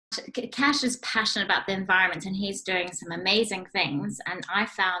Cash is passionate about the environment and he's doing some amazing things. And I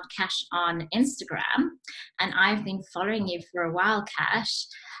found Cash on Instagram and I've been following you for a while, Cash.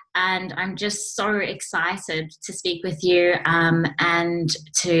 And I'm just so excited to speak with you and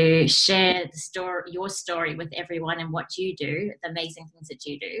to share your story with everyone and what you do, the amazing things that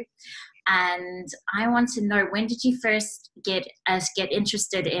you do. And I want to know, when did you first get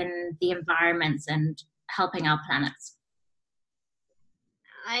interested in the environment and helping our planet?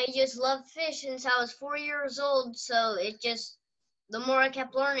 I just love fish since I was 4 years old, so the more I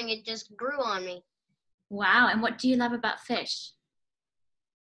kept learning, it just grew on me. Wow, and what do you love about fish?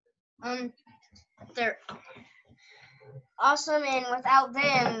 They're awesome, and without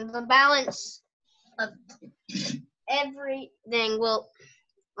them, the balance of everything will,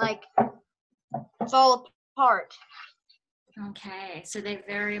 fall apart. Okay, so they're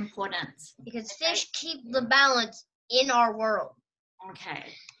very important. Because fish keep the balance in our world. Okay.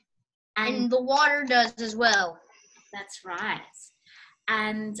 And the water does as well. That's right.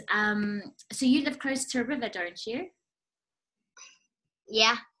 And so you live close to a river, don't you?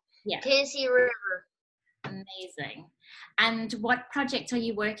 Yeah. Tennessee River. Amazing. And what project are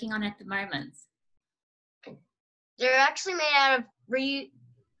you working on at the moment? They're actually made out of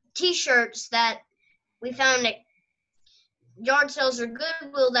T-shirts that we found at yard sales or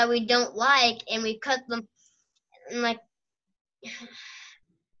Goodwill that we don't like, and we cut them and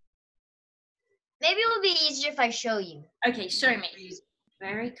maybe it would be easier if I show you. Okay, show me.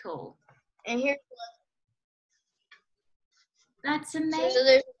 Very cool. And here's that's amazing. So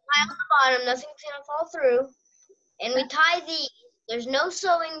there's a tie on the bottom, nothing's gonna fall through. And we tie these. There's no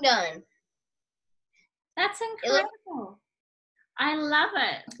sewing done. That's incredible. I love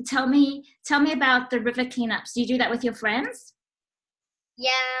it. Tell me about the river cleanups. Do you do that with your friends?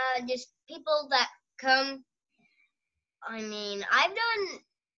 Yeah, just people that come. I mean, I've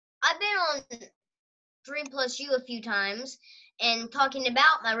been on 3+U a few times and talking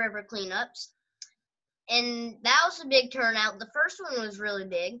about my river cleanups. And that was a big turnout. The first one was really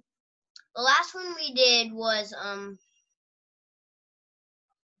big. The last one we did was, how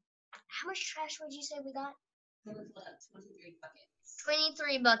much trash would you say we got? 23 buckets.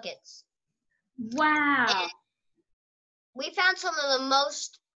 23 buckets. Wow. And we found some of the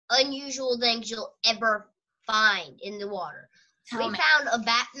most unusual things you'll ever find in the water. We found a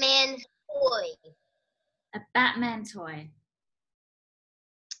Batman toy. A Batman toy.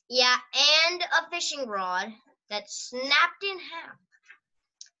 Yeah, and a fishing rod that snapped in half.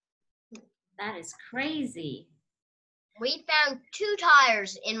 That is crazy. We found 2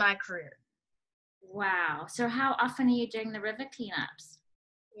 tires in my career. Wow. So how often are you doing the river cleanups?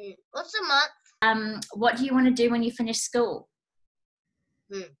 Once a month. What do you want to do when you finish school?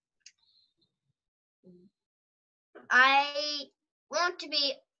 I want to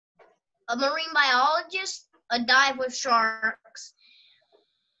be a marine biologist, a dive with sharks.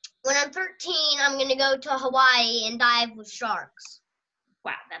 When I'm 13, I'm going to go to Hawaii and dive with sharks.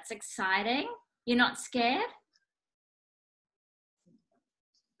 Wow, that's exciting. You're not scared?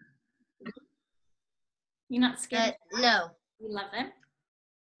 You're not scared? No. You love them?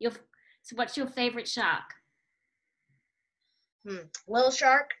 So what's your favorite shark? Little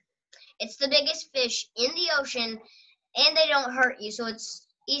shark. It's the biggest fish in the ocean, and they don't hurt you, so it's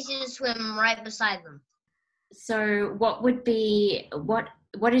easy to swim right beside them. So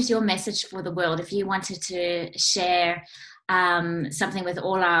what is your message for the world if you wanted to share something with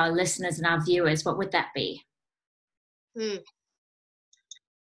all our listeners and our viewers? What would that be?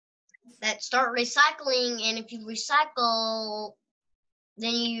 That start recycling, and if you recycle,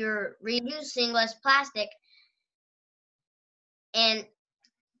 then you're reducing less plastic. And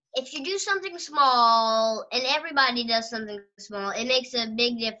if you do something small and everybody does something small, it makes a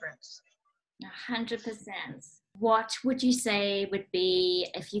big difference. 100%. What would you say would be,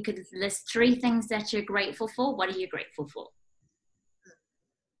 if you could list 3 things that you're grateful for, what are you grateful for?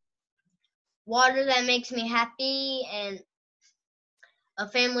 Water that makes me happy, and a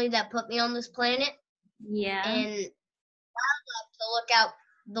family that put me on this planet. Yeah. And I love to look out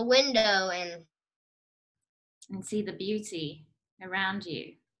the window and see the beauty around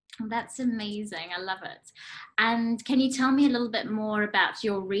you. That's amazing. I love it. And can you tell me a little bit more about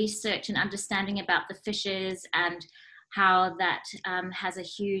your research and understanding about the fishes and how that has a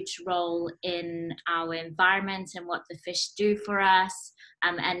huge role in our environment and what the fish do for us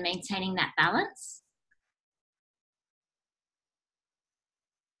and maintaining that balance?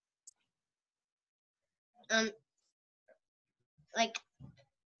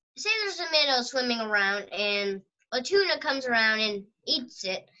 Say there's a minnow swimming around and a tuna comes around and eats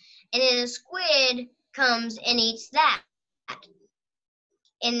it, and then a squid comes and eats that.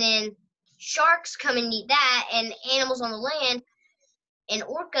 and then sharks come and eat that, and animals on the land and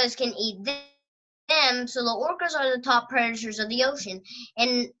orcas can eat them. So the orcas are the top predators of the ocean,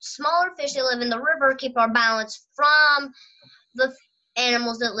 and smaller fish that live in the river keep our balance from the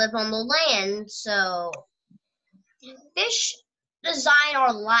animals that live on the land. So fish design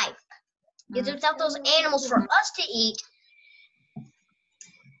our life, because without those animals for us to eat,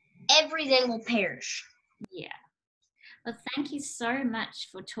 everything will perish. Yeah. Well, thank you so much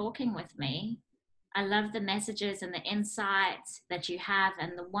for talking with me. I love the messages and the insights that you have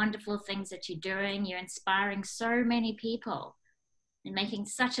and the wonderful things that you're doing. You're inspiring so many people and making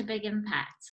such a big impact.